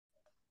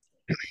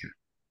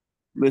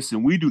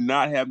Listen, we do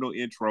not have no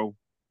intro.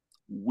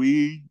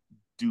 We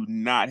do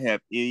not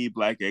have any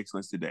black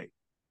excellence today.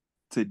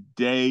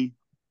 Today,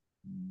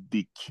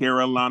 the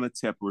Carolina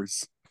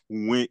Peppers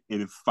went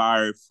and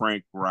fired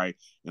Frank Wright,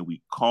 and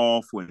we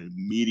called for an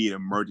immediate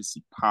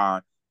emergency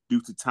pod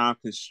due to time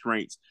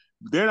constraints.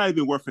 They're not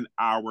even worth an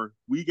hour.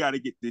 We got to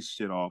get this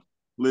shit off.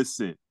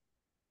 Listen,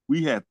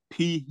 we have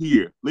P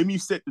here. Let me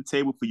set the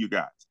table for you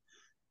guys.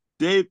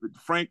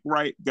 Frank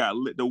Wright got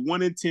the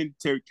 1-10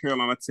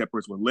 Carolina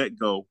Peppers were let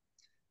go.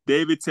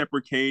 David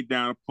Tepper came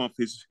down to pump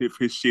his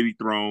shitty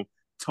throne,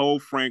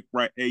 told Frank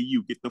Wright, hey,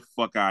 you get the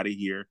fuck out of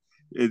here.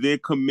 And then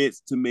commits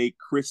to make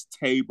Chris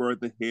Tabor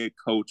the head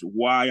coach.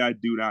 Why, I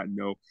do not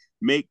know.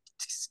 Make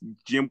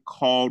Jim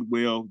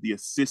Caldwell the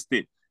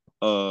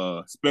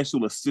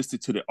special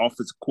assistant to the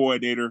offensive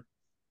coordinator.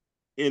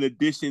 In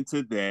addition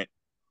to that,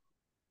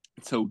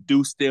 so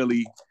Deuce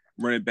Staley,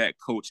 running back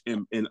coach,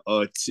 and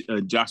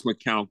Josh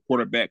McCown,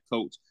 quarterback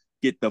coach,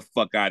 get the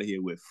fuck out of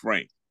here with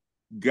Frank.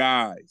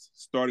 Guys,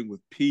 starting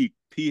with P.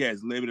 P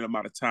has limited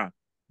amount of time.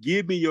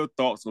 Give me your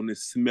thoughts on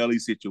this smelly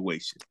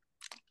situation.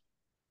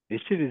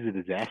 This shit is a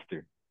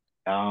disaster.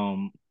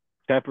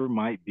 Tepper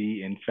might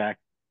be, in fact,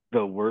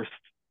 the worst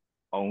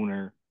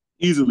owner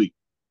Easily.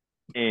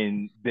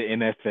 in the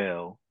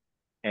NFL.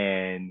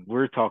 And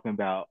we're talking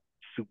about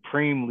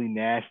supremely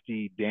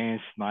nasty Dan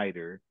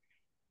Snyder.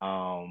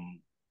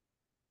 Even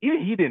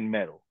he didn't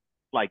meddle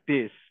like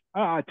this.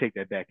 I take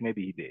that back.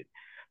 Maybe he did.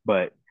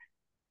 But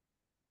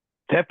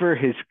Tepper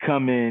has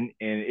come in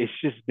and it's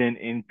just been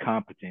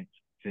incompetent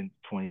since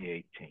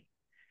 2018.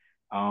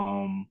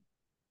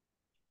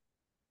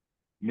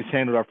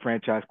 Mishandled our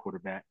franchise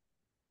quarterback,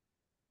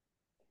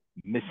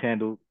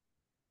 mishandled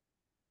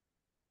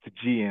the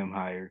GM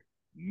hire,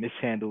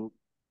 mishandled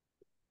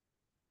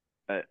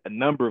a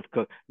number of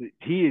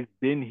he has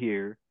been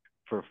here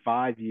for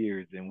 5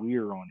 years and we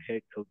are on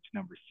head coach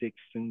number 6,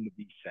 soon to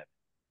be 7.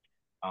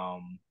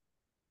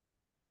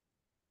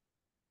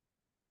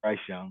 Bryce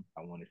Young,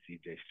 I wanted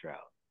CJ Stroud.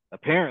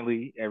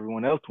 Apparently,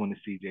 everyone else wanted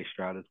CJ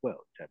Stroud as well.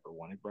 Tepper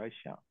wanted Bryce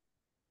Young.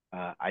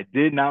 I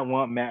did not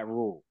want Matt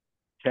Rule.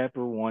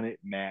 Tepper wanted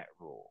Matt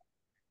Rule.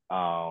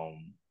 I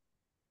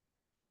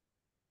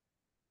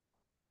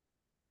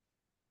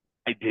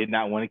did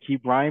not want to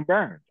keep Ryan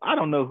Burns. I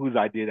don't know whose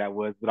idea that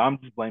was, but I'm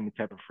just blaming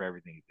Tepper for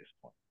everything at this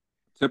point.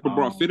 Tepper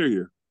brought Fitter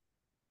here.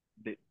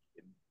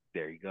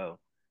 There you go.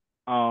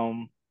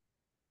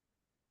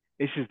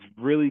 It's just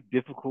really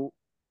difficult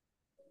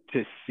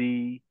to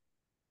see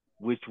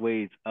which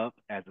way is up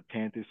as a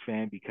Panthers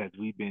fan because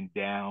we've been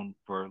down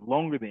for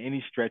longer than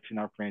any stretch in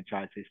our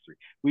franchise history.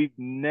 We've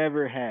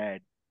never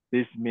had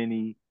this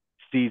many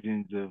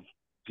seasons of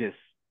just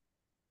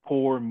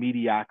poor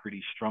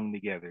mediocrity strung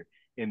together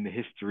in the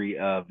history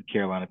of the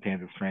Carolina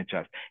Panthers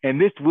franchise. And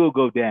this will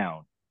go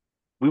down.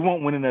 We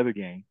won't win another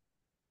game.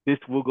 This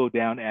will go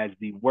down as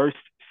the worst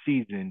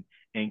season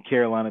in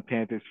Carolina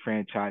Panthers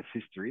franchise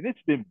history. And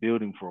it's been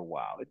building for a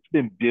while. It's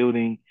been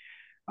building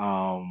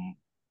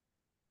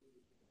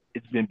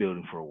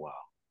for a while.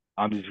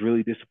 I'm just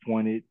really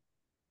disappointed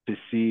to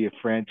see a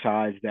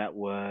franchise that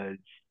was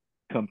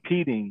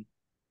competing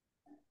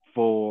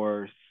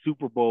for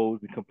Super Bowls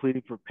and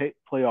competing for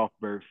playoff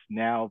berths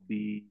now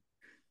be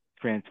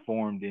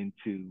transformed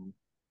into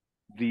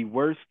the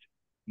worst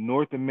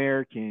North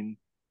American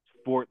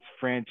sports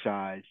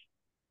franchise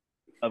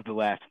of the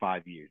last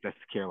 5 years. That's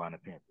the Carolina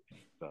Panthers.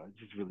 So it's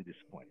just really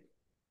disappointing.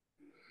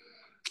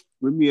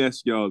 Let me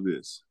ask y'all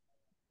this.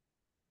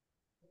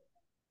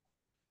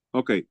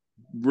 Okay,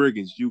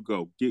 Riggins, you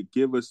go.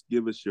 Give us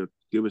your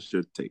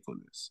take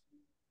on this.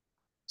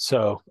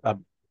 So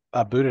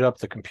I booted up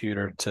the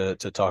computer to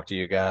talk to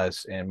you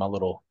guys, and my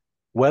little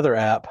weather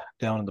app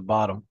down at the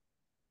bottom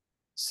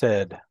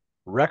said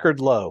record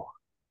low.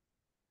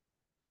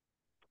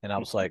 And I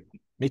was like,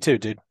 me too,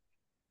 dude.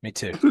 Me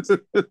too.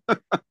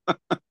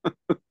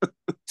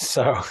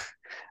 So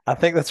I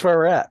think that's where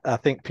we're at. I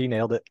think P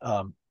nailed it.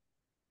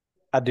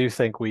 I do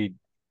think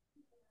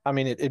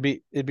it'd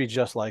be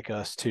just like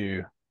us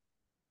to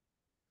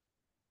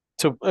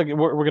we're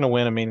going to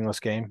win a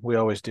meaningless game. We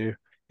always do.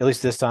 At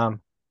least this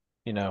time,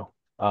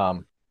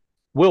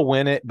 we'll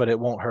win it, but it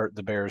won't hurt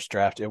the Bears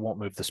draft. It won't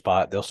move the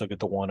spot. They'll still get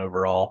the 1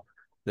 overall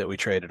that we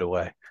traded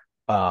away.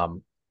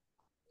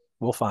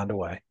 We'll find a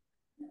way.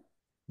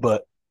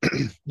 But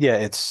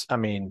yeah,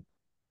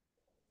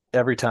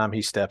 every time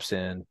he steps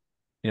in,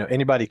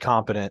 anybody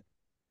competent,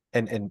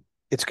 and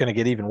it's going to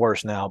get even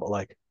worse now, but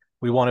like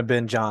we wanted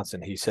Ben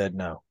Johnson. He said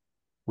no.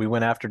 We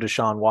went after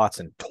Deshaun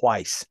Watson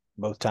twice.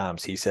 Both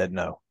times he said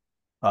no.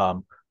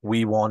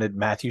 We wanted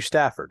Matthew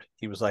Stafford.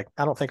 He was like,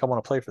 I don't think I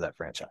want to play for that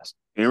franchise.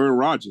 Aaron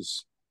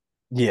Rodgers.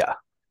 Yeah.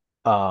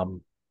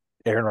 Aaron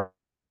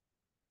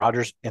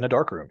Rodgers in a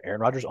dark room.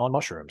 Aaron Rodgers on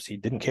mushrooms. He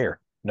didn't care.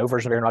 No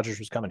version of Aaron Rodgers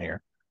was coming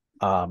here.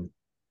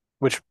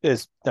 Which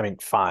is,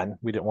 fine.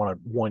 We didn't want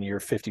a 1-year,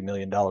 $50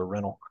 million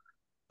rental.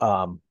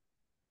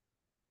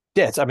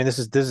 This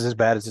is as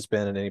bad as it's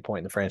been at any point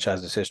in the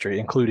franchise's history,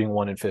 including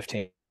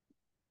 1-15.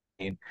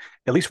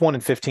 At least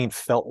 1-15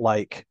 felt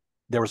like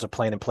there was a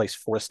plan in place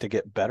for us to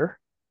get better,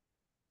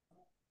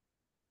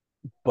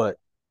 but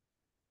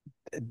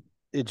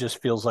it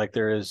just feels like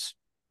there's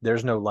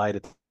no light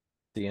at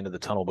the end of the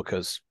tunnel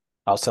because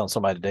I was telling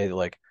somebody today that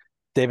like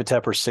David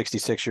Tepper's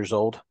 66 years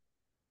old,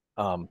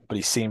 but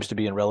he seems to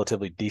be in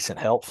relatively decent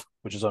health,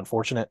 which is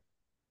unfortunate.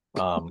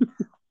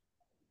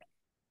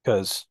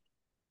 Because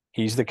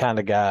he's the kind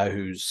of guy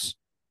who's,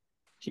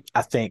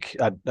 I think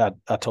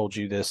I told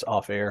you this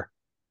off air.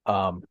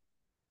 I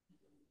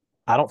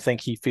don't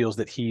think he feels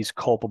that he's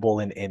culpable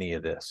in any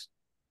of this.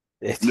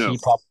 No.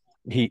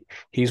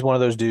 He's one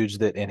of those dudes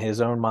that in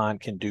his own mind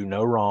can do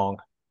no wrong.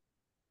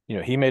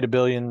 He made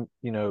billions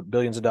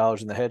of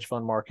dollars in the hedge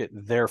fund market.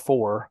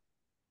 Therefore,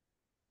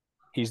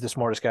 he's the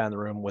smartest guy in the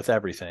room with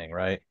everything,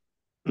 right?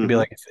 It'd be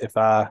like if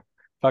I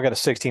got a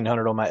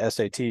 1600 on my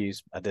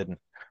SATs, I didn't.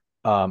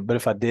 But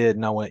if I did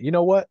and I went, you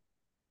know what?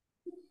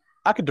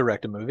 I could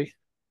direct a movie.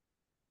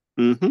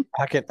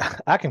 I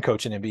can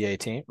coach an NBA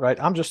team,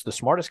 right? I'm just the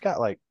smartest guy.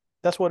 Like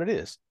that's what it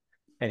is.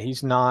 And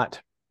he's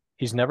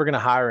never going to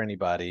hire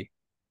anybody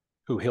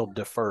who he'll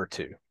defer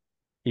to.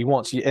 He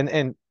wants you,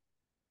 and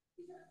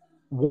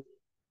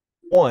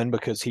one,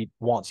 because he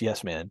wants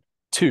yes men.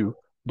 Two,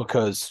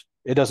 because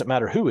it doesn't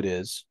matter who it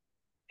is,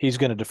 he's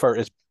going to defer.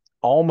 It's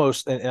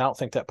almost, and I don't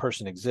think that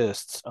person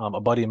exists.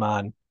 A buddy of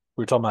mine,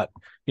 we were talking about,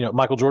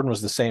 Michael Jordan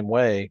was the same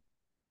way,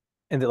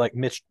 and that like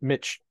Mitch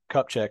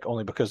Kupchak,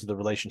 only because of the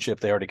relationship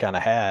they already kind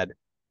of had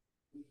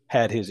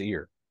his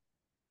ear.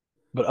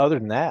 But other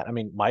than that, I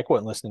mean, Mike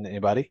wasn't listening to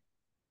anybody,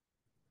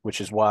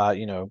 which is why,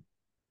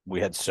 we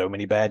had so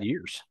many bad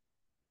years.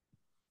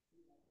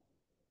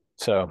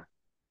 So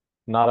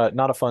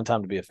not a fun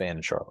time to be a fan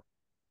in Charlotte.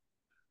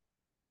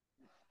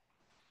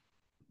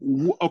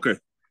 Okay.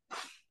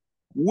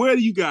 Where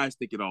do you guys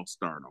think it all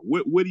started?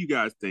 What do you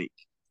guys think?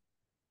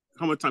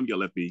 How much time you got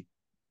left, B?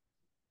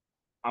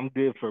 I'm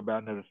good for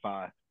about another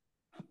 5.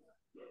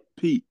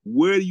 Pete,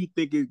 where do you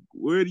think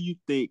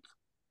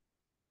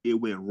it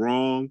went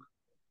wrong?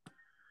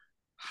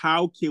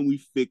 How can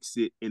we fix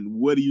it? And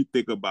what do you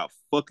think about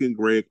fucking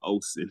Greg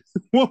Olson?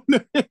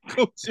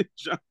 Coaching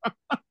job.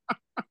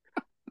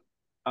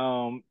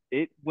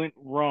 It went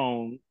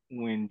wrong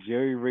when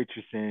Jerry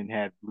Richardson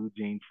had Blue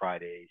Jean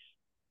Fridays,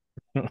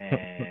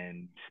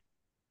 and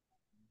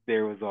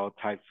there was all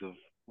types of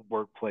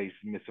workplace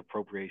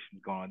misappropriation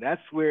going on.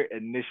 That's where it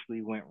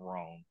initially went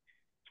wrong.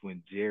 It's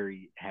when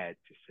Jerry had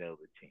to sell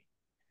the team.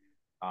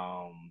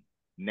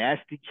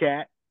 Nasty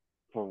Cat,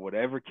 for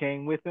whatever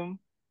came with him,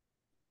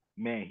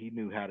 man, he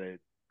knew how to.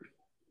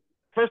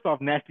 First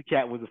off, Nasty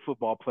Cat was a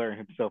football player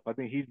himself. I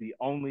think he's the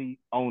only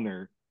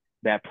owner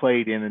that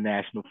played in the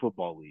National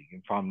Football League,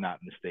 if I'm not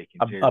mistaken.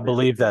 I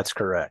believe that's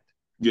correct.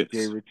 Yes.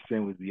 Jerry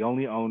Richardson was the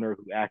only owner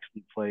who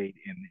actually played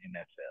in the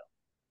NFL.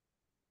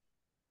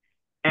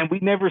 And we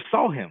never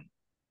saw him.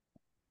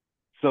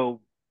 So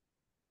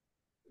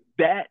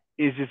that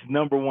is just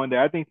number one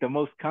there. I think the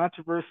most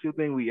controversial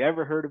thing we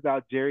ever heard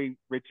about Jerry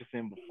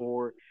Richardson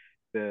before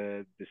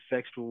the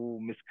sexual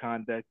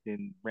misconduct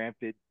and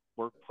rampant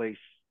workplace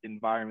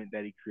environment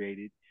that he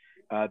created.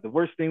 The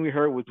worst thing we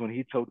heard was when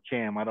he told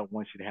Cam, I don't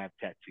want you to have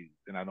tattoos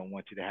and I don't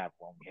want you to have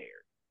long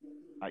hair.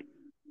 Like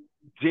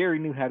Jerry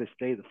knew how to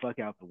stay the fuck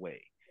out the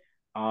way.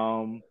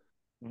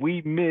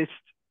 We missed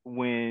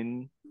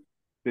when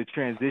the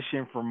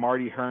transition from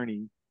Marty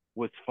Herney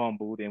was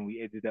fumbled and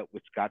we ended up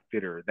with Scott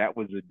Fitter. That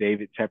was a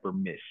David Tepper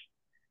miss.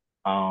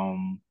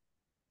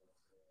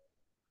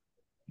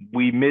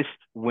 We missed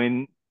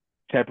when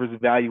Tepper's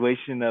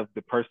evaluation of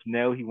the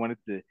personnel he wanted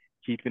to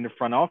keep in the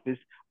front office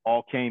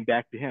all came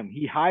back to him.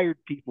 He hired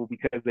people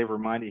because they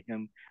reminded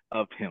him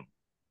of him.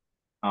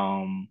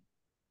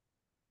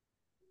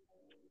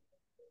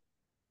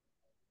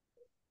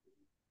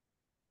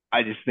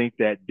 I just think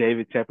that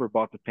David Tepper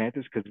bought the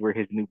Panthers because we're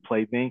his new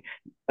plaything.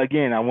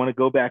 Again, I want to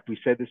go back. We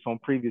said this on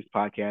previous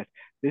podcasts.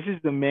 This is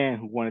the man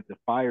who wanted to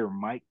fire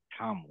Mike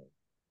Tomlin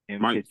in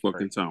Pittsburgh.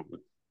 Fucking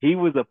Tomlin. He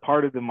was a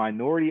part of the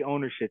minority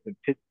ownership in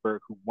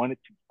Pittsburgh who wanted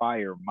to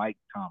fire Mike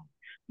Tomlin.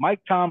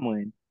 Mike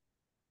Tomlin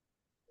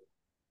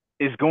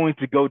is going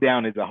to go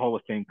down as a Hall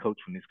of Fame coach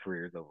when his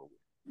career is over with.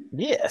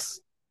 Yes.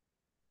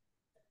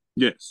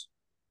 Yes.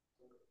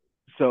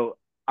 So,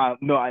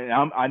 no,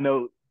 I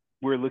know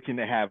we're looking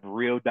to have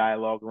real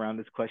dialogue around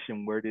this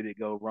question. Where did it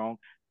go wrong?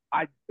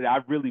 I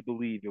really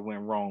believe it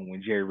went wrong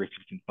when Jerry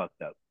Richardson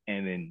fucked up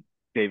and then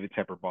David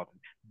Tepper bought them.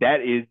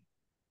 That is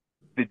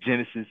the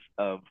genesis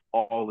of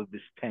all of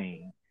this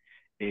pain,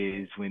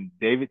 is when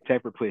David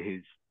Tepper put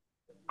his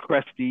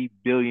crusty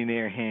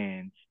billionaire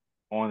hands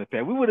on the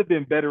fan. We would have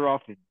been better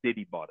off if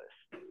Diddy bought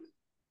us.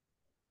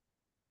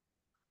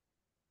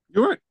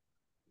 You're right.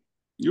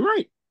 You're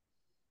right.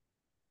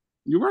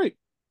 You're right.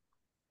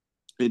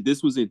 And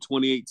this was in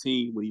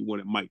 2018 when he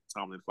wanted Mike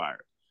Tomlin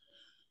fired.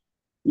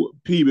 Well,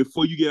 P,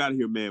 before you get out of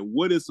here, man,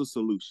 what is the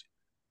solution?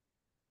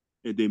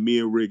 And then me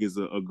and Riggins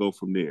will go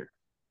from there.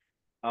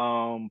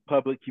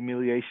 Public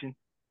humiliation,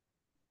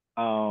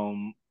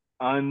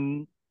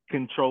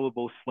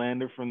 uncontrollable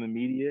slander from the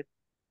media,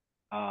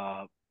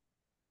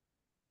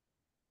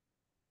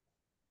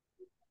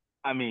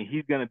 I mean,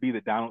 he's going to be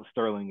the Donald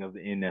Sterling of the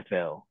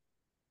NFL.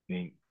 I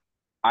mean,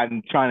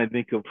 I'm trying to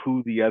think of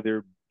who the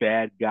other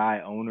bad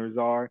guy owners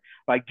are.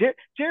 Like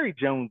Jerry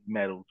Jones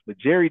meddles, but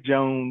Jerry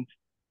Jones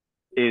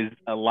is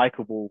a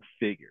likable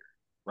figure,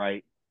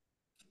 right?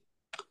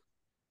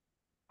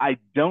 I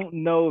don't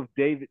know if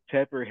David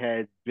Tepper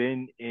has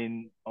been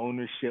in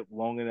ownership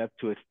long enough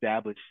to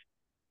establish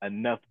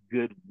enough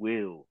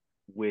goodwill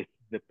with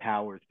the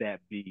powers that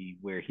be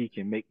where he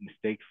can make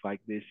mistakes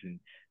like this and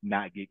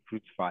not get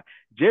crucified.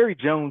 Jerry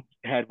Jones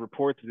had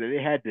reports that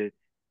they had to,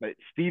 like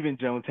Stephen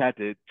Jones had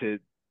to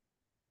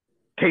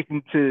take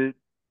him to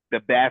the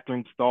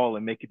bathroom stall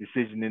and make a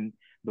decision in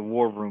the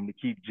war room to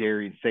keep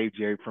Jerry and save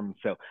Jerry from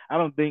himself. I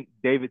don't think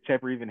David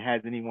Tepper even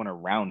has anyone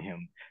around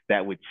him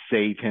that would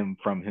save him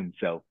from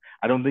himself.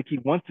 I don't think he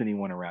wants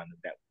anyone around him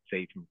that would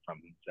save him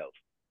from himself.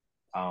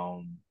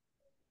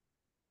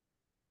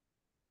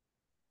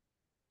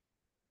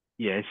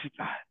 Yeah,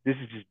 this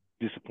is just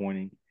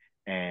disappointing.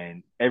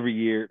 And every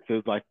year it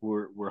feels like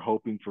we're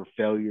hoping for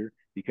failure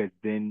because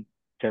then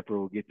Tepper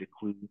will get the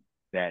clue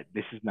that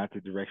this is not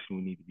the direction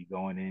we need to be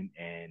going in,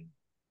 and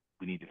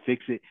we need to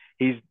fix it.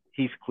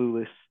 He's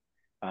clueless.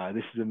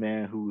 This is a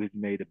man who has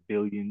made $1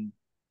 billion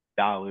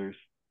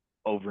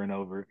over and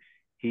over.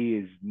 He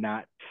is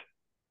not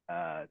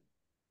uh,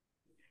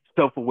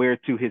 self-aware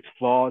to his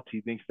flaws.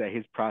 He thinks that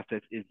his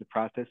process is the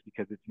process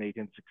because it's made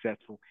him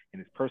successful in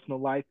his personal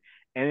life.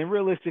 And then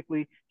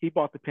realistically, he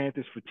bought the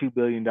Panthers for $2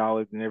 billion,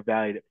 and they're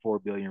valued at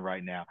 $4 billion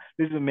right now.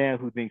 This is a man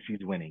who thinks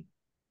he's winning,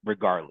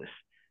 regardless.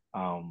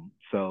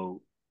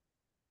 So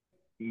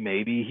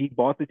maybe he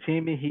bought the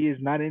team and he is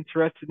not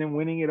interested in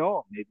winning at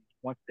all. Maybe he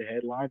wants the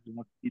headlines and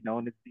wants to be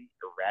known as the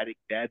erratic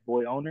bad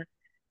boy owner.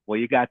 Well,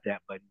 you got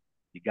that, buddy.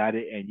 You got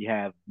it, and you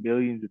have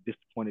millions of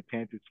disappointed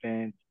Panthers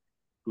fans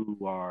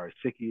who are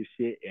sick of your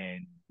shit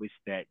and wish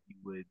that you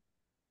would,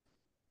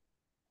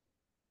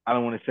 I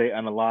don't want to say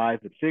unalive,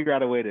 but figure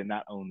out a way to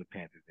not own the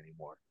Panthers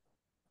anymore.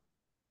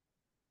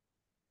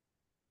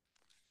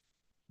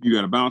 You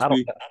got to bounce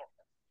me.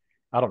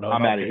 I don't know.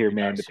 I'm out of here,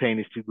 man. The pain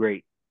is too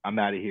great. I'm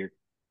out of here.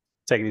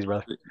 Take it easy,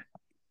 brother.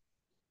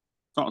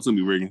 Talk to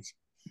me, Riggins.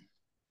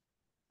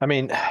 I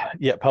mean,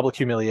 yeah, public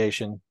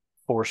humiliation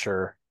for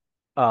sure.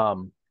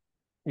 Talking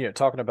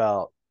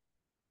about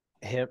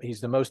him,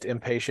 he's the most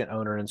impatient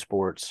owner in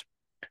sports.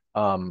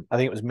 I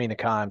think it was Mina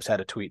Kimes had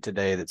a tweet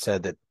today that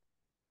said that,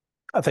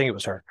 I think it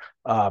was her,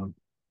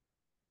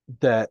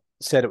 that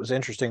said it was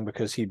interesting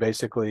because he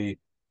basically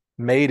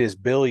made his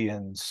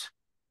billions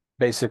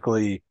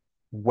basically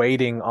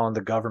waiting on the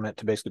government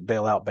to basically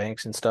bail out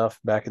banks and stuff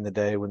back in the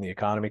day when the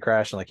economy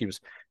crashed. And like he was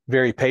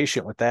very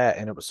patient with that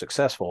and it was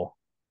successful.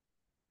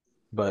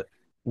 But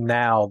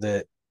now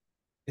that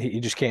he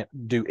just can't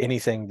do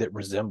anything that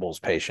resembles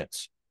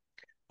patience.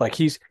 Like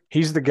he's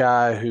the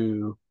guy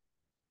who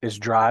is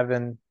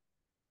driving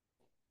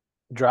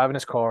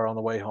his car on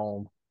the way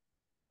home.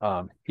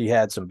 He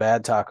had some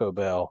bad Taco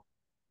Bell.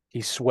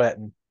 He's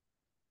sweating,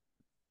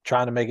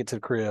 trying to make it to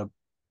the crib,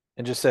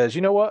 and just says,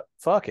 "You know what?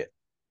 Fuck it."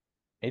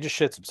 And he just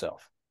shits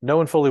himself,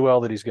 knowing fully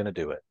well that he's going to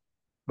do it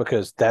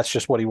because that's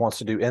just what he wants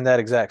to do in that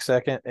exact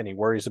second, and he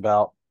worries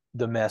about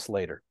the mess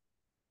later.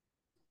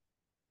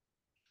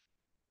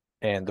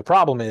 And the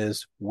problem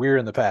is, we're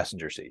in the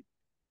passenger seat.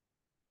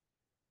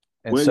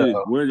 And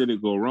where did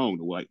it go wrong?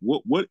 Like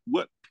what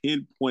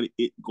pinpointed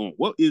it going?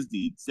 What is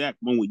the exact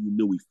moment you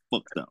knew we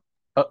fucked up?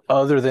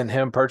 Other than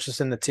him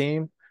purchasing the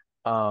team,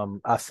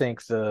 I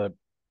think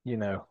TJ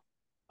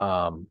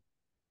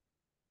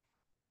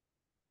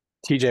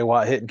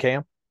Watt hitting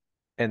Cam,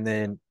 and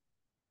then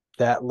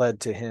that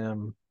led to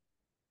him.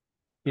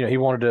 He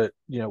wanted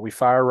to. We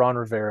fire Ron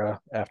Rivera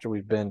after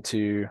we've been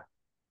to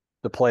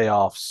the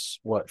playoffs.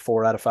 What,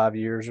 4 out of 5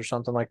 years or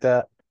something like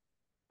that?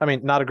 I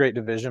mean, not a great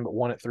division, but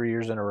won it 3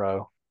 years in a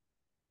row,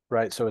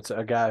 right? So it's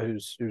a guy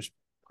who's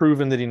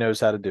proven that he knows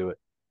how to do it.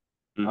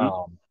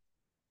 Mm-hmm.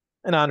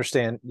 And I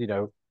understand,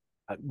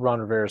 Ron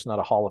Rivera is not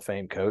a Hall of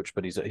Fame coach,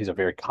 but he's a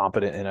very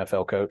competent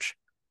NFL coach.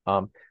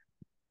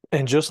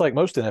 And just like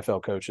most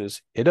NFL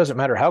coaches, it doesn't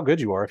matter how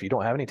good you are if you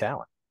don't have any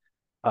talent.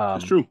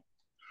 That's true.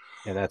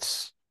 And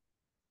that's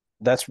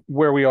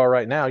where we are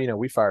right now.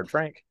 We fired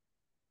Frank.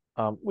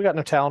 We got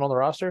no talent on the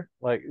roster.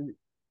 Like,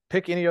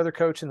 pick any other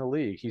coach in the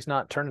league. He's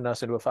not turning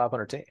us into a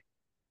 500 team.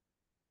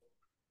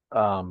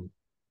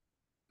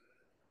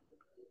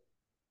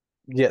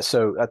 Yeah,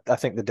 so I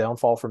think the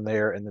downfall from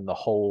there, and then the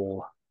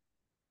whole,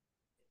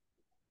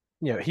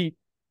 he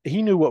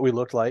knew what we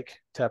looked like,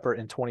 Tepper,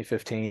 in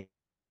 2015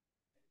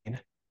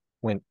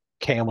 when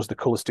Cam was the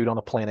coolest dude on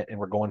the planet and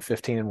we're going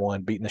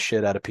 15-1, beating the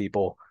shit out of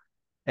people,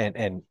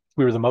 and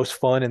we were the most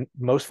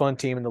fun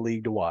team in the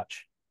league to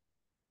watch.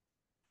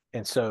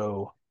 And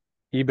so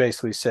he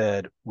basically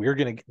said, "We're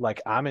gonna,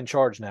 like, I'm in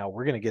charge now.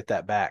 We're gonna get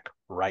that back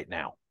right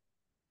now."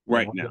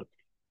 Right now.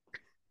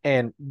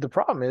 And the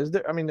problem is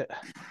that, I mean,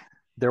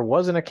 there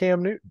wasn't a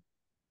Cam Newton.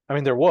 I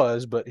mean, there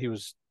was, but he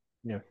was,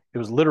 it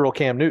was literal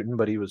Cam Newton,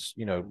 but he was,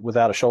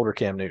 without a shoulder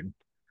Cam Newton,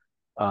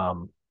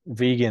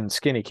 vegan,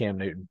 skinny Cam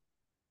Newton,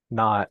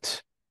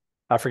 not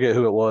I forget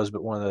who it was,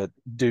 but one of the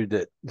dude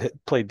that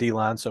played D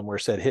line somewhere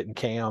said hitting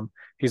Cam.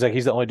 He's like,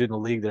 he's the only dude in the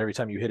league that every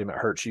time you hit him, it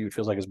hurts you. It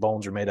feels like his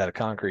bones are made out of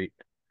concrete.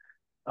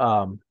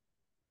 Um,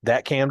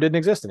 that Cam didn't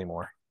exist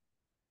anymore.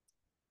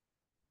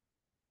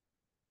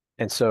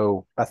 And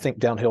so I think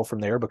downhill from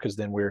there, because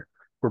then we're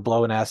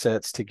blowing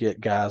assets to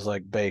get guys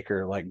like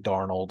Baker, like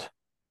Darnold,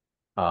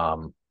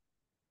 um,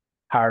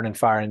 hiring and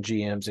firing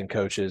GMs and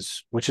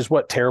coaches, which is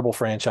what terrible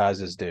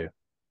franchises do.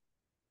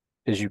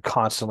 Is you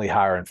constantly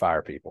hire and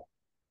fire people,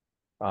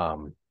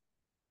 and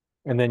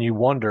then you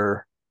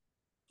wonder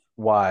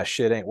why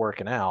shit ain't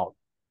working out.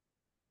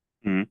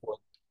 Mm-hmm.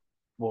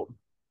 Well,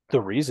 the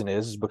reason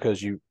is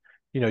because you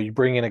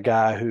bring in a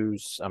guy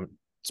who's I'm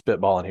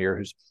spitballing here,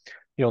 who's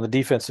on the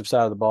defensive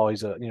side of the ball,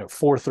 he's a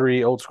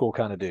 4-3 old school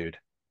kind of dude.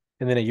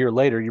 And then a year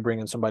later, you bring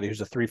in somebody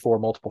who's a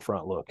 3-4 multiple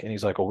front look. And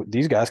he's like, well,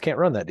 these guys can't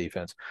run that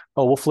defense.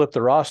 Oh, we'll flip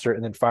the roster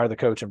and then fire the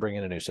coach and bring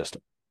in a new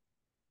system.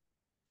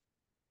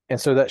 And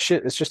so that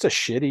shit, it's just a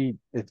shitty,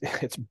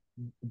 it's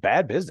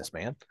bad business,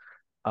 man.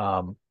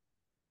 Um,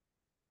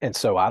 and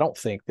so I don't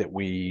think that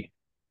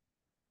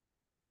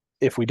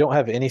if we don't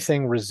have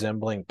anything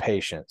resembling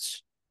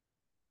patience,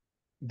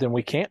 then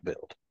we can't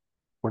build.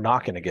 We're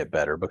not going to get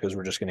better because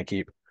we're just going to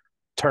keep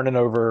turning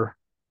over,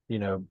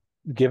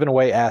 giving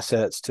away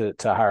assets to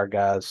hire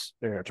guys,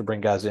 to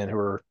bring guys in who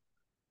are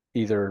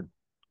either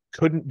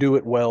couldn't do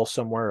it well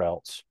somewhere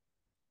else.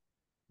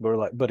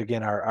 But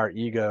again, our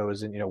ego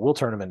is in, we'll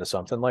turn them into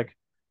something like,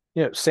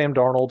 Sam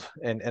Darnold,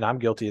 and I'm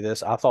guilty of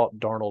this. I thought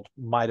Darnold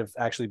might have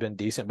actually been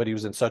decent, but he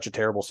was in such a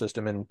terrible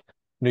system in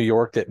New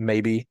York that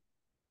maybe,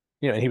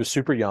 and he was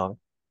super young.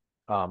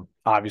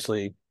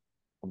 Obviously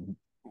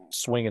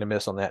swing and a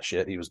miss on that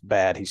shit. He was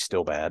bad. He's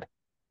still bad.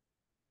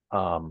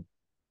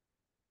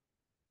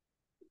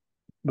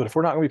 But if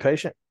we're not going to be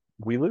patient,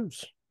 we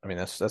lose. I mean,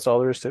 that's all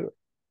there is to it.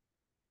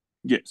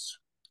 Yes,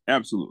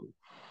 absolutely.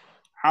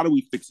 How do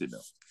we fix it though?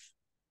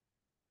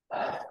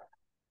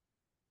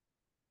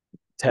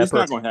 It's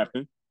not going to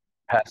happen.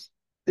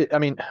 I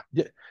mean,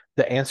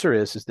 the answer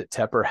is that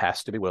Tepper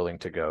has to be willing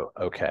to go,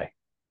 okay,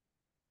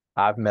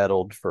 I've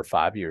meddled for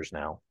 5 years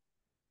now.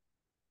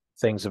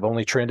 Things have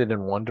only trended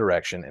in one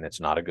direction, and it's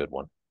not a good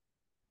one.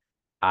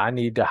 I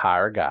need to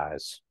hire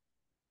guys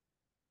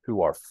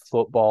who are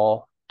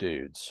football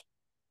dudes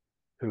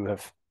who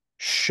have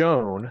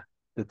shown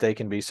that they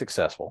can be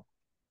successful.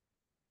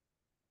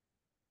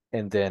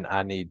 And then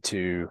I need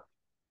to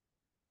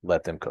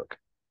let them cook.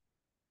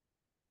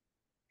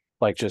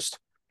 Like just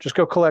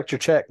go collect your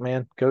check,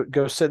 man.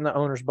 Go sit in the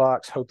owner's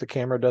box, hope the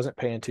camera doesn't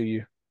pan to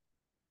you.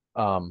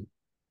 You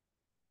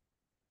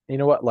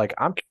know what? Like,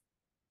 I'm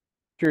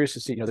curious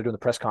to see, they're doing the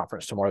press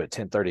conference tomorrow at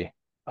 10:30.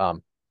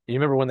 You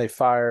remember when they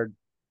fired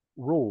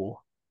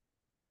Rule?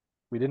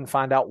 We didn't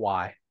find out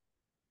why.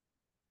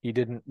 He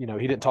didn't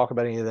talk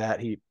about any of that.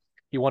 He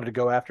wanted to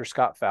go after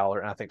Scott Fowler,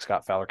 and I think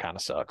Scott Fowler kind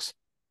of sucks.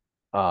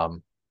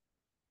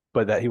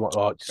 But that he wants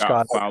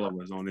Scott Fowler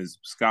been on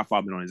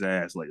his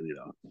ass lately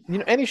though.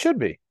 And he should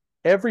be.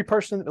 Every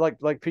person,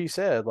 like P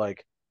said,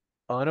 like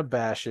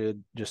unabashed,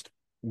 just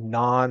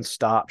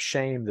nonstop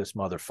shame this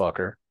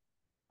motherfucker.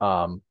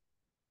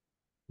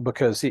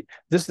 Because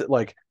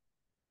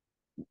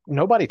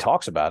nobody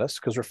talks about us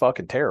because we're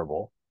fucking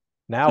terrible.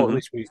 Now at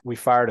least we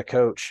fired a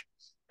coach.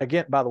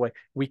 Again, by the way,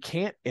 we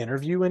can't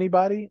interview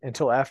anybody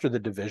until after the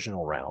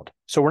divisional round.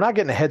 So we're not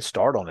getting a head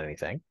start on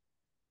anything.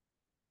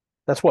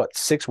 That's what,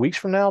 6 weeks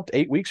from now,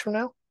 8 weeks from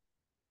now?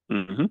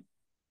 Mm-hmm.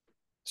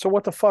 So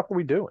what the fuck are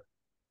we doing?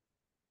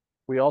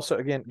 We also,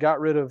 again,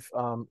 got rid of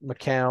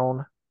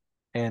McCown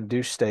and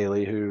Deuce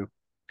Staley, who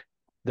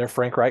they're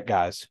Frank Reich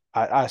guys.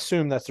 I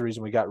assume that's the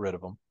reason we got rid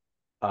of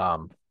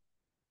them.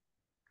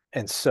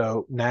 And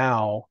so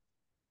now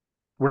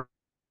we're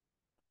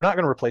not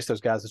going to replace those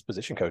guys as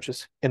position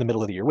coaches in the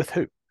middle of the year with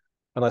who?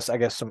 Unless I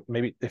guess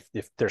maybe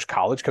if there's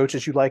college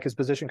coaches you like as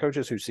position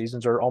coaches whose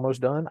seasons are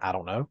almost done. I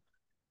don't know.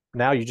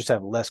 Now you just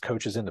have less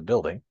coaches in the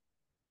building,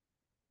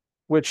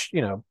 which,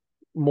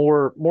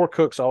 more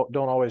cooks don't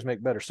always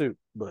make better soup,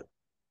 but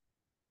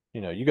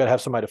you got to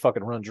have somebody to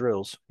fucking run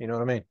drills. You know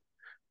what I mean?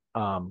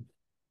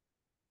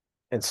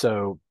 And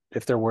so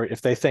if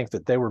they think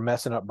that they were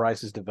messing up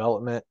Bryce's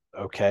development,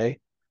 okay.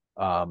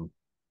 I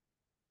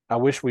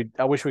wish we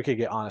could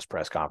get honest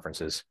press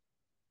conferences,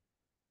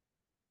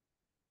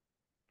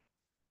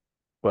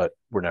 but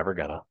we're never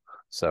gonna.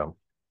 So,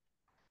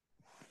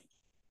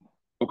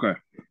 okay.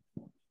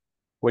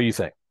 What do you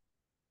think?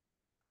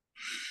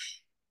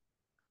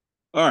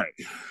 All right.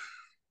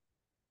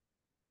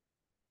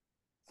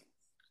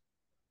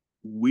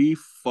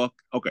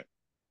 Okay.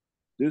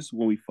 This is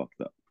when we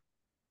fucked up.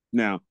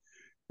 Now,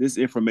 this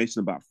information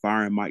about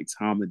firing Mike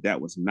Tomlin,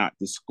 that was not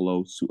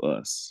disclosed to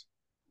us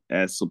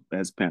as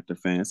Panther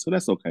fans, so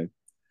that's okay.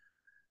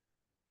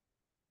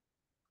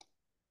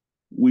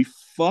 We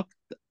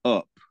fucked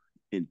up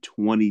in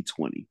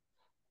 2020.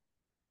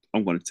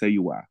 I'm going to tell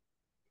you why.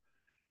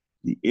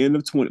 The end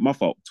of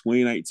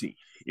 2019.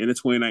 End of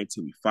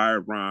 2019, we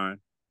fired Ron.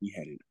 We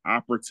had an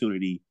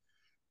opportunity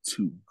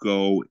to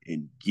go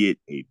and get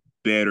a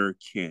better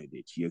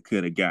candidates. You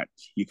could have got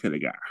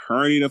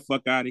Hurney the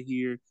fuck out of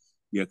here.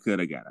 You could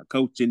have got a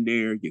coach in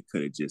there. You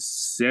could have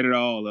just set it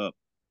all up.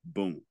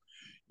 Boom.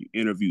 You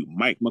interviewed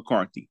Mike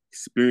McCarthy,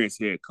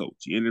 experienced head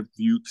coach. You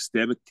interviewed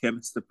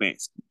Kevin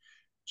Stefanski,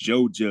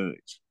 Joe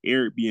Judge,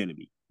 Eric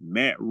Bieniemy,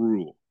 Matt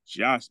Rule,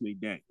 Josh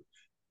McDaniels.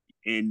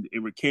 And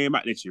it came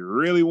out that you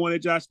really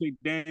wanted Josh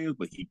McDaniels,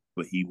 but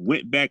he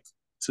went back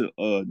to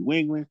New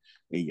England,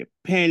 and you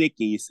panicked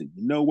and you said,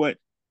 you know what,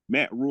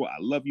 Matt Rule, I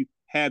love you.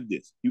 Have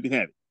this. You can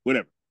have it.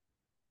 Whatever.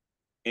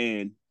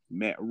 And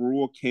Matt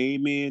Rule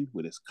came in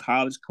with his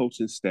college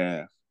coaching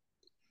staff.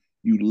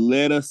 You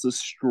led us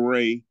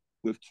astray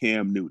with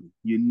Cam Newton.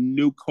 You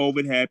knew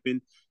COVID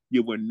happened.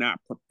 You were not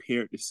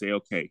prepared to say,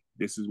 okay,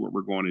 this is what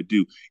we're going to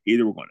do.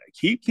 Either we're going to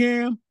keep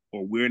Cam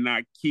or we're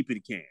not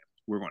keeping Cam.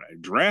 We're going to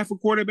draft a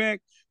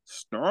quarterback,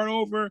 start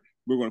over.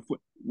 We're going to put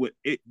what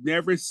it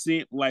never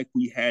seemed like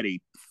we had a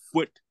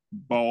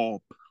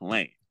football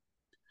plan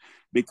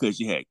because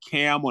you had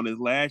Cam on his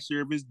last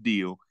year of his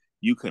deal.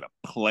 You could have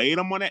played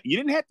him on that. You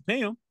didn't have to pay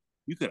him.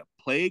 You could have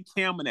played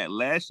Cam in that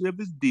last year of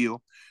his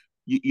deal.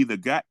 You either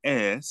got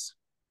ass,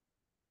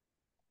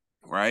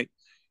 right?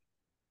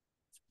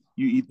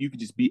 You could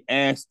just be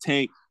ass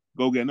tank,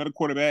 go get another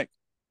quarterback,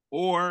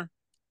 or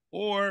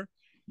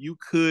you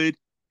could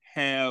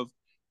have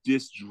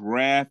just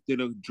drafted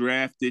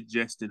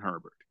Justin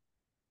Herbert.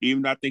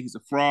 Even though I think he's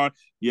a fraud,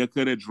 you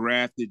could have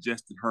drafted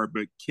Justin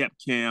Herbert,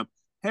 kept Cam,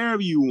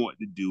 however you want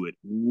to do it,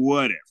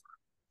 whatever,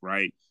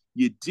 right?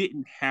 You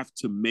didn't have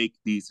to make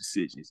these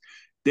decisions.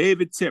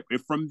 David Tepper,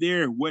 and from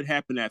there, what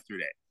happened after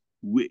that?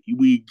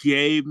 We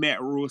gave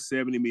Matt Rule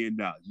 $70 million.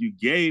 You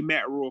gave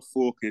Matt Rule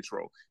full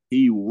control.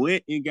 He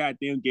went and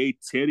gave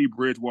Teddy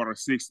Bridgewater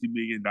 $60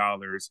 million,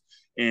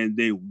 and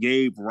they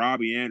gave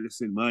Robbie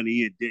Anderson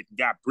money and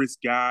got Brisk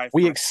Guy.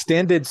 We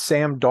extended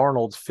Sam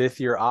Darnold's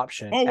 5th-year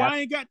option. Oh, I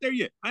ain't got there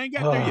yet. And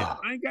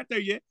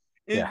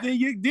yeah. Then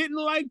you didn't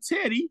like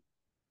Teddy,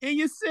 and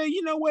you said,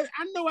 you know what?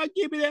 I know I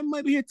gave you that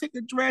money here. Take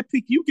a draft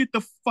pick. You get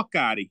the fuck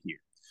out of here.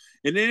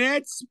 And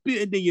then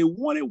and then you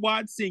wanted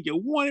Watson, you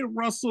wanted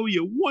Russell,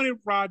 you wanted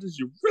Rodgers,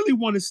 you really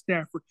wanted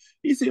Stafford.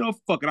 He said, oh,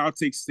 fuck it, I'll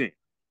take Sam.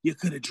 You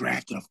could have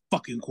drafted a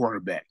fucking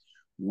quarterback.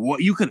 What?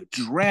 You could have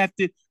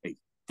drafted a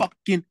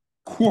fucking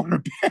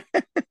quarterback.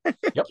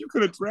 Yep. You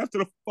could have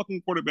drafted a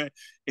fucking quarterback,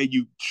 and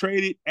you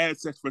traded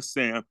assets for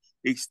Sam,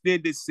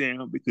 extended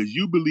Sam because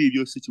you believe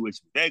your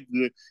situation was that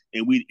good,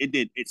 and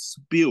then it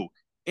spilled.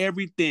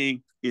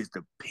 Everything is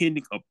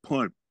depending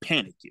upon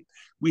panicking.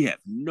 We have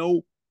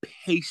no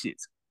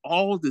patience.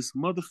 All this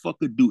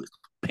motherfucker do is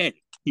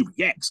panic. He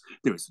reacts.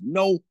 There is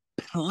no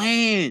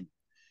plan.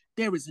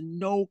 There is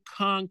no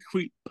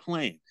concrete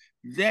plan.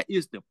 That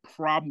is the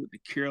problem with the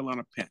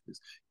Carolina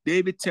Panthers.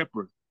 David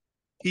Tepper,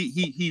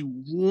 he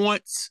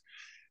wants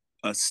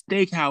a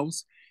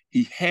steakhouse.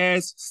 He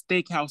has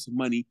steakhouse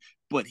money,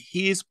 but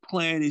his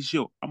plan is,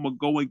 I'm going to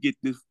go and get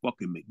this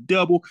fucking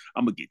McDouble.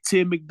 I'm going to get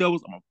 10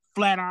 McDoubles. I'm going to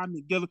flat iron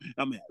together.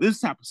 I'm going to have this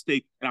type of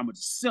steak, and I'm going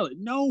to sell it.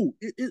 No,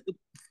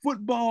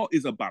 football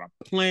is about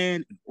a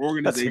plan and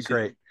organization.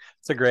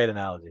 That's a great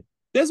analogy.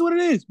 That's what it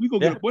is. We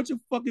gonna get a bunch of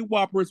fucking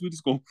Whoppers. We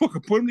just gonna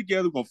fucking put them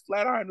together. We're gonna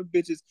flat iron them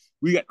bitches.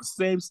 We got the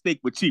same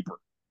steak but cheaper.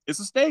 It's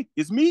a steak.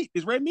 It's meat.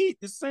 It's red meat.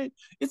 It's the same.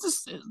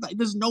 It's like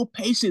there's no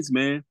patience,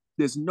 man.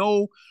 There's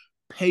no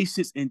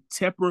patience in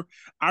Tepper.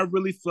 I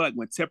really feel like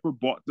when Tepper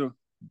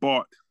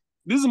bought.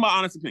 This is my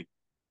honest opinion.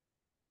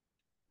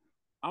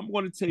 I'm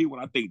going to tell you when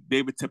I think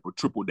David Tepper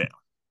tripled down.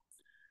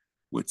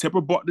 When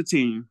Tepper bought the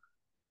team,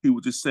 he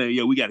was just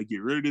saying, we got to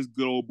get rid of this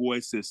good old boy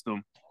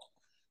system.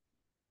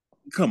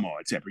 Come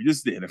on, Tepper. This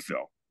is the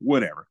NFL.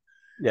 Whatever.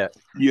 Yeah.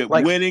 Yeah.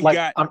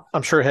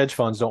 I'm sure hedge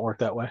funds don't work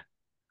that way.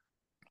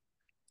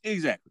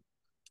 Exactly.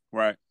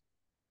 Right.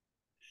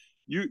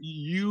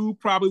 You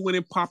probably went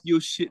and popped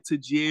your shit to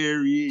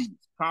Jerry,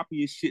 popping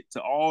your shit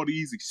to all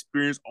these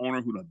experienced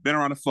owners who have been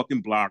around the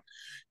fucking block,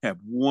 have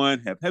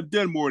won, have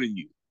done more than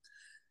you.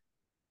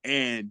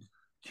 And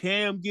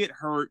Cam get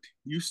hurt.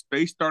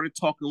 They started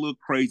talking a little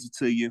crazy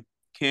to you.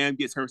 Cam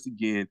gets hurt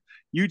again.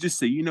 You just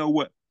say, you know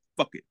what?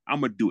 Fuck it. I'm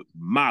going to do it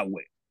my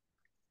way.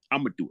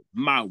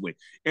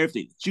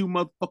 Everything that you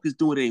motherfuckers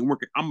doing ain't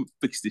working. I'm going to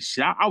fix this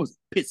shit. I was in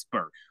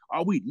Pittsburgh.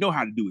 All we know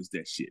how to do is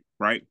that shit,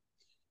 right?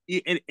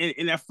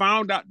 And I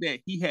found out that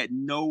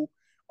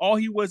all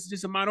he was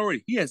just a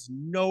minority. He has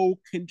no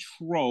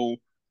control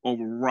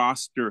over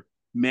roster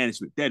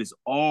management. That is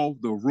all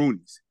the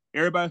Roonies.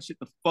 Everybody shut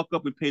the fuck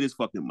up and pay this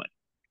fucking money,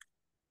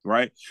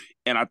 right?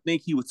 And I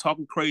think he was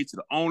talking crazy to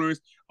the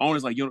owners.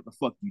 Owners like, what the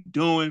fuck you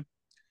doing?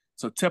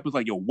 So Tepper's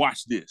like,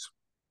 watch this.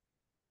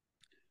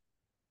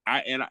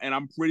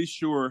 I'm pretty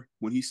sure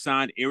when he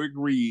signed Eric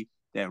Reed,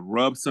 that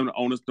rubbed some of the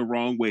owners the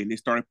wrong way, and they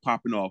started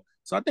popping off.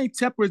 So I think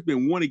Tepper has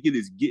been wanting to get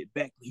his get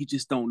back, but he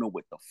just don't know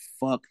what the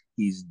fuck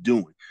he's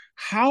doing.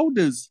 How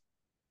does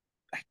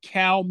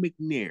Cal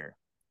McNair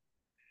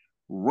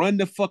run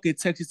the fucking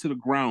Texas to the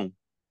ground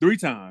 3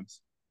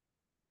 times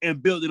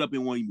and build it up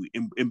in 1 week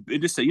and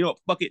just say,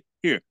 fuck it,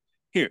 here.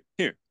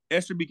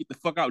 Esther B, get the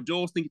fuck out.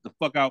 Joel Steen, get the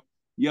fuck out.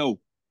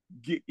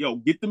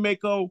 Get the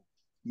Mako.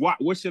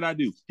 What should I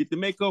do? Get the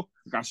Mako?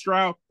 Got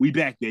Stroud? We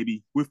back,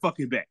 baby. We're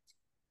fucking back.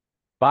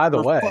 By the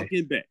We're way,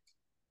 fucking back.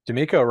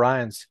 D'Amico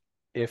Ryans,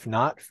 if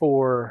not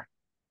for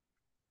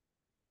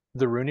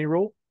the Rooney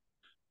Rule,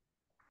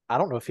 I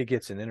don't know if he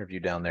gets an interview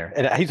down there.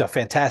 And he's a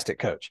fantastic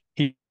coach.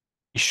 He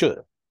should,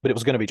 but it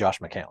was going to be Josh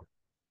McCown.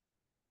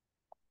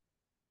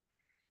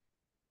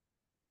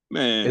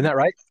 Man. Isn't that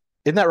right?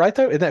 Isn't that right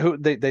though? Isn't that who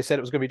they said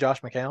it was going to be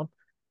Josh McCown?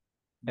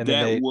 And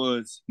that then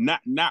was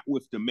not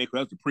with the Mako. That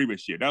was the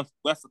previous year. That's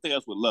the thing.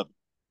 That's what Lovey.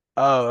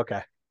 Oh,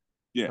 okay.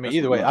 Yeah. I mean,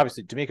 either way,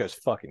 obviously D'Amico's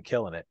fucking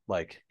killing it.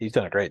 Like he's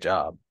done a great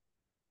job.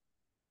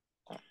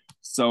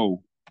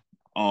 So,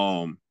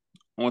 on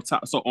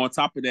top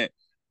of that,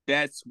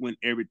 that's when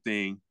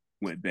everything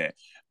went bad.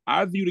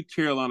 I view the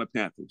Carolina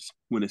Panthers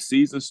when the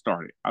season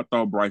started. I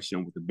thought Bryce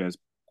Young was the best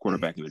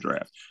quarterback in the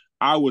draft.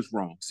 I was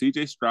wrong.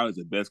 C.J. Stroud is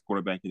the best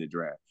quarterback in the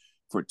draft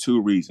for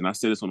two reasons. I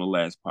said this on the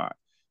last pod.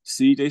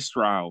 C.J.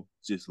 Stroud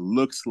just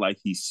looks like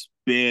he's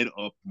sped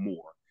up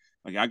more.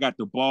 Like, I got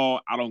the ball.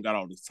 I don't got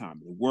all this time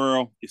in the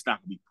world. It's not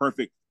going to be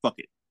perfect. Fuck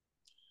it.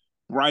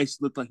 Bryce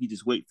looked like he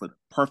just waited for the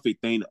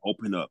perfect thing to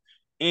open up.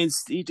 And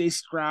C.J.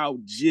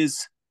 Stroud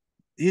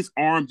his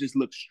arm just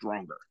looks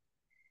stronger.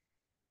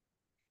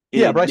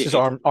 Yeah, Bryce's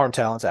arm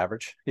talent's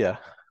average. Yeah.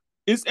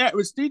 It's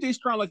average. C.J.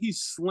 Stroud, like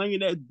he's slinging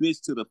that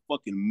bitch to the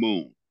fucking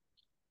moon.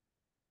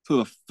 To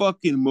the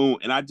fucking moon.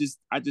 And I just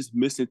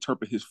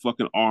misinterpret his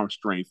fucking arm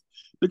strength.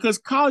 Because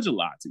college a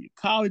lot to you.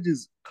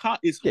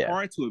 It's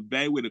hard to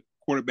evaluate a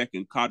quarterback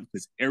in college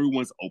because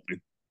everyone's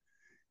open.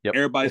 Yep.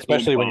 Everybody's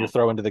especially when you're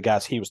throwing to the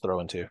guys he was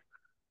throwing to.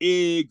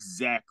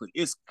 Exactly.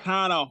 It's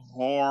kind of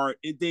hard.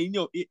 And then,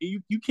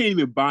 you can't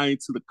even buy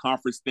into the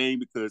conference thing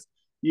because,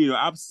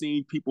 I've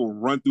seen people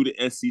run through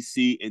the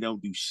SEC and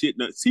don't do shit.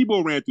 No,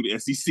 Tebow ran through the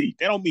SEC.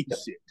 That don't mean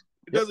shit.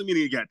 It doesn't mean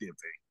any goddamn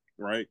thing,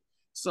 right?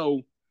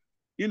 So,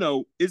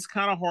 it's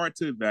kind of hard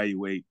to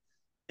evaluate.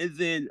 And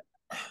then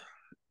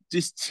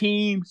just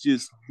teams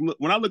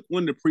when I look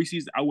when the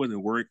preseason, I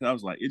wasn't worried because I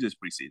was like, it's just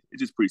preseason. It's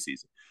just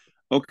preseason.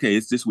 Okay,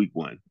 it's just week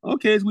 1.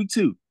 Okay, it's week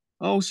 2.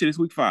 Oh shit, it's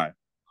week 5.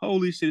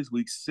 Holy shit, it's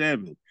week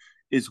 7.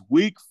 It's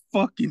week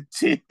fucking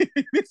 10.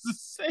 It's the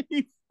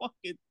same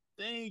fucking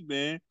thing,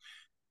 man.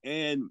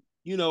 And,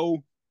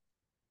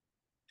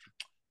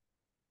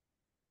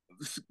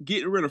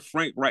 getting rid of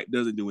Frank Wright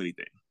doesn't do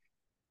anything.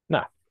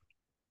 No.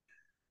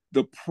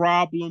 The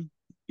problem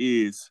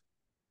is,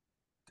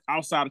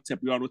 outside of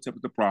Tepper, we all know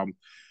Tepper's the problem,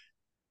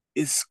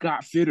 is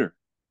Scott Fitter.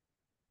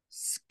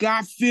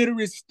 Scott Fitter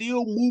is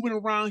still moving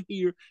around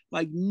here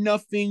like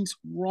nothing's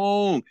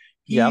wrong.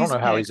 I don't know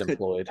how he's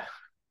employed.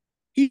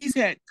 He's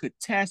had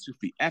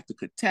catastrophe after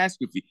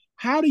catastrophe.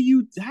 How are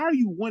you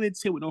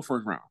 1-10 with no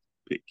first round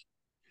pick?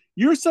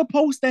 You're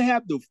supposed to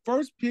have the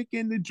first pick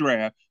in the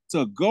draft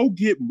to go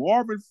get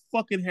Marvin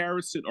fucking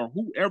Harrison or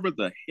whoever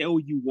the hell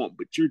you want,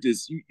 but you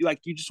just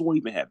won't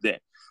even have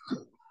that.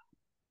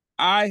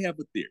 I have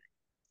a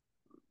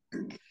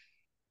theory.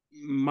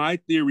 My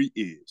theory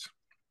is,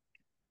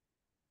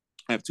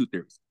 I have two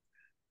theories.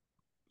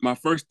 My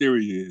first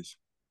theory is,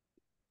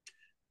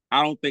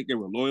 I don't think they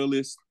were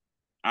loyalists.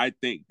 I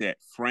think that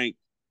Frank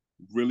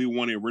really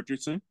wanted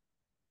Richardson.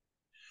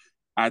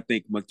 I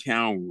think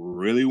McCown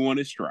really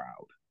wanted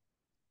Stroud.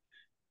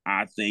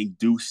 I think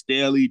Duke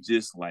Staley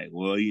just like,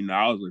 well,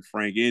 I was with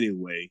Frank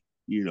anyway,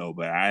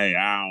 but I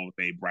don't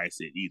think Bryce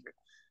did either.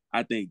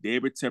 I think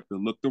David Tepper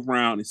looked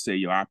around and said,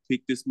 I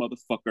picked this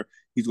motherfucker.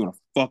 He's gonna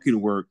fucking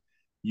work.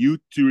 You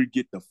two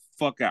get the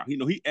fuck out.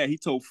 He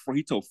told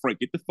Frank,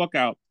 get the fuck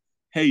out.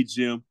 Hey,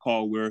 Jim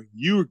Caldwell,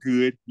 you're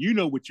good. You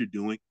know what you're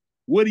doing.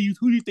 Who do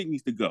you think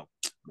needs to go?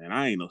 Man,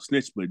 I ain't no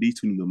snitch, but these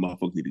two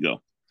motherfuckers need to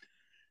go.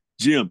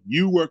 Jim,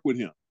 you work with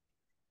him.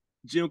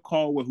 Jim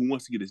Caldwell, who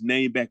wants to get his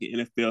name back in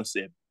NFL,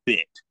 said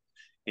bet.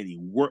 And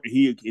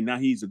now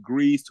he's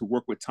agrees to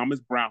work with Thomas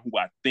Brown, who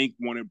I think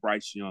wanted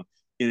Bryce Young,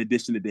 in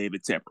addition to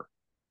David Tepper.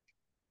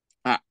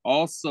 I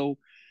also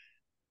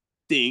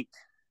think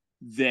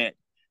that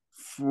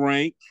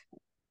Frank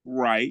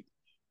Wright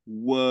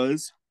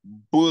was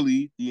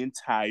bullied the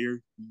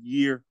entire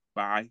year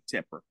by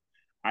Tepper.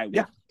 I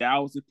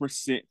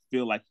 1,000%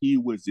 feel like he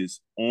was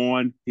just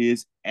on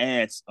his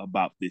ass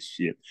about this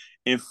shit.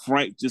 And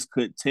Frank just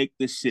couldn't take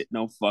this shit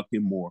no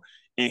fucking more.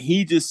 And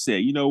he just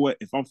said, you know what?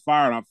 If I'm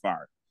fired, I'm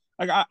fired.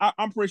 Like,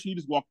 I'm pretty sure he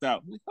just walked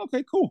out. I'm like,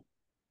 okay, cool.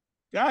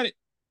 Got it.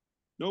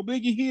 No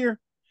biggie here.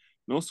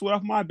 No sweat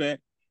off my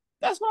back.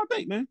 That's what I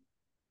think, man.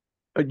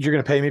 You're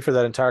going to pay me for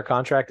that entire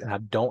contract and I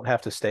don't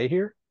have to stay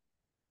here?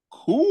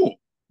 Cool.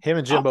 Him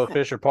and Jimbo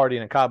Fisher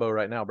partying in Cabo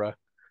right now, bro.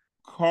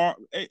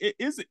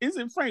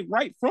 Isn't Frank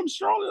Wright from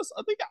Charlotte?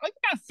 I think I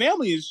got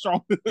family in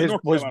Charlotte.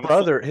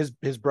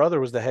 His brother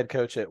was the head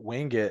coach at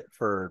Wingate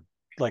for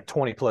like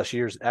 20 plus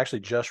years.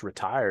 Actually, just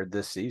retired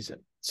this season.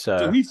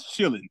 So he's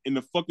chilling in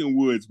the fucking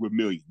woods with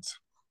millions.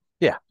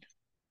 Yeah.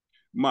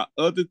 My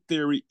other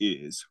theory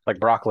is like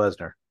Brock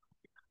Lesnar.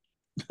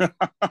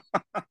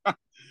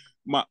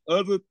 My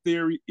other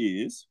theory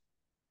is,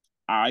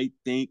 I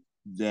think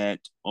that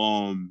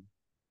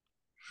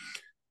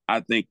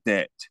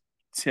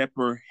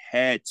Tepper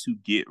had to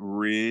get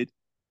rid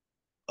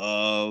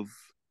of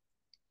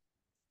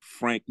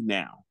Frank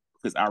now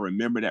because I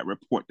remember that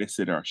report that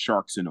said there are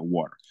sharks in the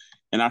water.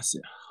 And I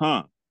said,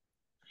 huh.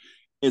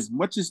 As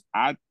much as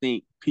I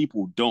think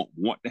people don't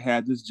want to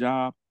have this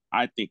job,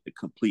 I think the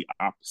complete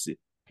opposite.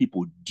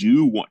 People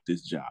do want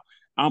this job.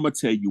 I'm going to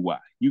tell you why.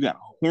 You got a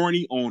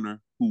horny owner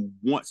who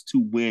wants to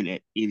win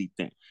at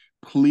anything.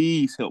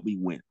 Please help me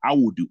win. I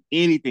will do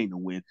anything to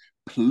win.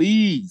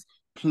 Please,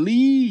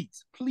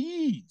 please,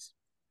 please.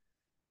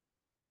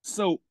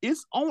 So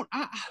it's on.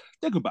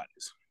 Think about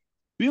this.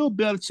 Bill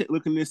Belichick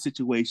looking at this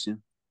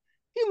situation.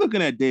 He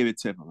looking at David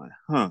Tepper like,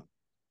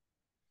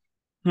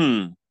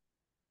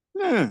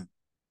 yeah.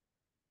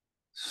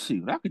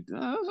 Shoot, I could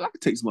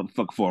take this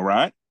motherfucker for a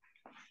ride.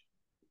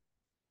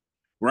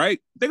 Right?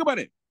 Think about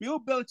it. Bill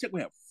Belichick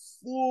would have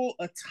full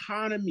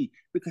autonomy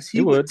because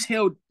he would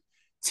tell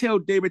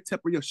David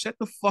Tepper, yo, shut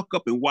the fuck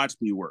up and watch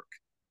me work.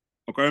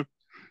 Okay?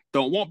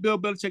 Don't want Bill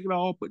Belichick at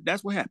all, but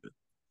that's what happened.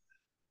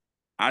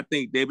 I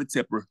think David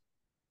Tepper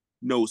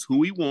knows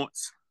who he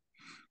wants.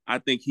 I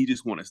think he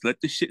just wants to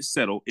let the shit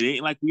settle. It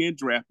ain't like we in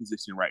draft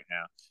position right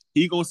now.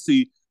 He gonna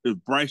see if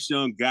Bryce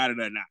Young got it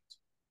or not.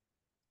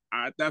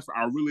 I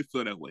really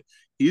feel that way.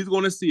 He's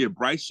gonna see if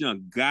Bryce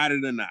Young got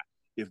it or not.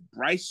 If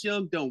Bryce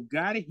Young don't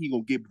got it, he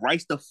gonna get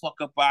Bryce the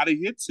fuck up out of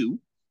here too.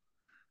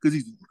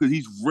 Because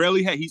he's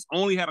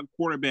only had a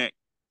quarterback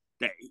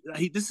that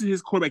this is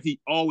his quarterback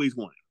he always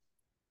wanted.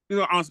 You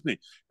know, honestly,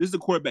 this is the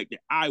quarterback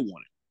that I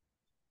wanted.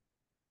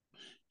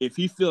 If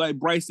he feel like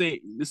Bryce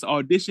ain't this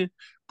audition,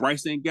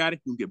 Bryce ain't got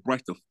it, he'll get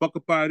Bryce the fuck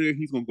up out of there.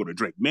 He's gonna go to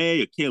Drake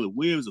May or Caleb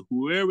Williams or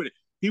whoever.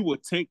 He will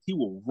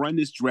run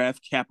this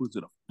draft capital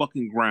to the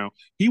fucking ground.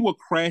 He will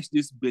crash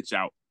this bitch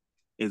out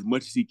as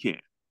much as he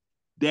can.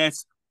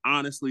 That's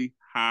honestly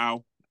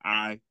how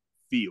I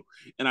feel.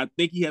 And I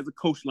think he has a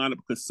coach lineup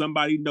because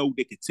somebody know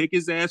they can take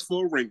his ass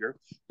for a ringer,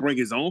 bring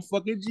his own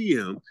fucking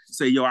GM,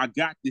 say, yo, I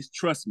got this,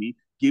 trust me,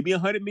 give me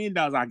 $100 million,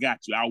 I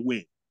got you, I'll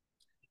win.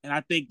 And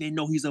I think they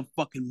know he's a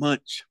fucking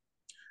munch.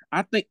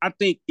 I think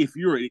if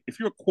you're a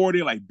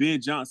coordinator like Ben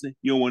Johnson,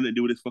 you don't want to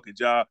do this fucking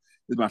job.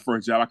 This is my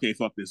first job. I can't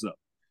fuck this up.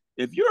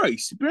 If you're an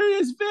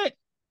experienced vet,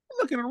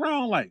 you're looking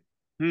around like,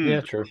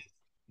 yeah, true.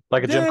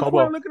 Like a Dan Jim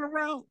Caldwell. Quinn looking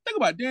around. Think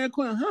about Dan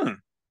Quinn,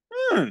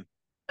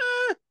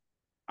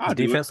 I'll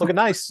defense do it. Looking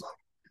nice.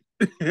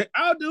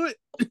 I'll do it.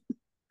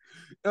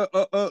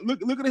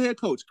 Look at the head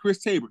coach,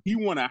 Chris Tabor. He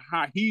want a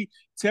high.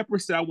 Tepper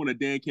said I want a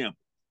Dan Campbell.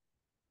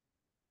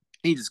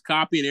 He just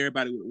copying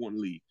everybody would want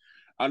to leave.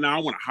 Now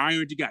I want to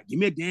hire the guy. Give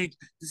me a Dan.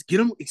 Just get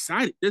him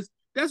excited. That's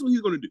what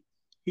he's going to do.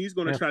 He's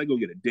going to try to go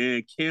get a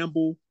Dan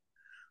Campbell.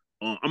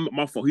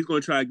 My fault. He's going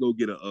to try to go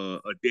get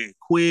a Dan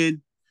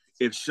Quinn.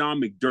 If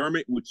Sean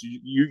McDermott, which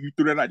you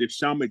threw that out, if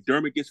Sean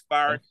McDermott gets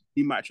fired,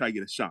 he might try to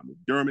get a Sean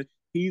McDermott.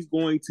 He's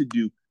going to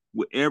do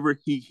whatever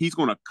he's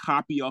going to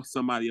copy off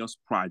somebody else's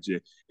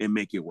project and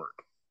make it work.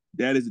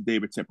 That is a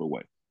David Tepper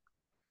way.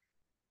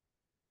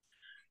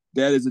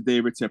 That is a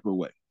David Tepper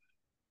way.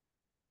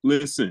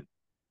 Listen,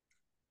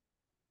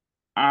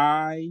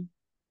 we're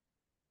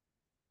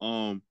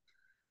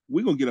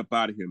gonna get up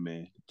out of here,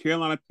 man. The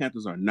Carolina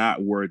Panthers are not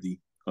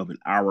worthy of an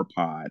hour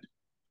pod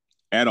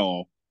at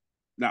all.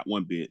 Not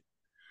one bit.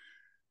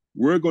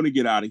 We're gonna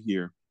get out of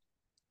here.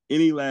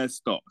 Any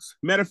last thoughts?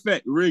 Matter of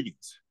fact,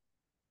 Riggins.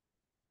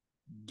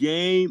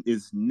 Game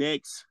is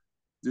next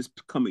this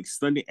coming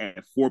Sunday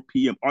at 4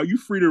 p.m. Are you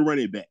free to run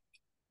it back?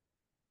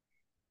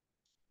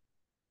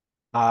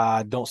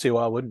 I don't see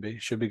why I wouldn't be.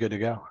 Should be good to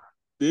go.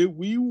 Then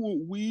we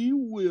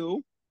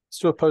will Let's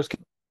do a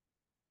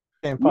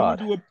post-game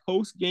pod. We will do a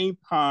post-game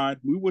pod.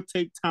 We will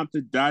take time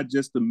to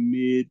digest the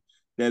mid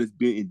that has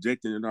been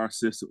injected in our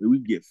system, and we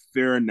get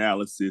fair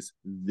analysis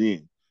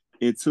then.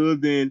 Until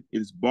then,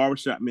 it's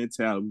barbershop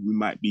mentality. We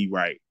might be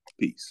right.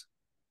 Peace.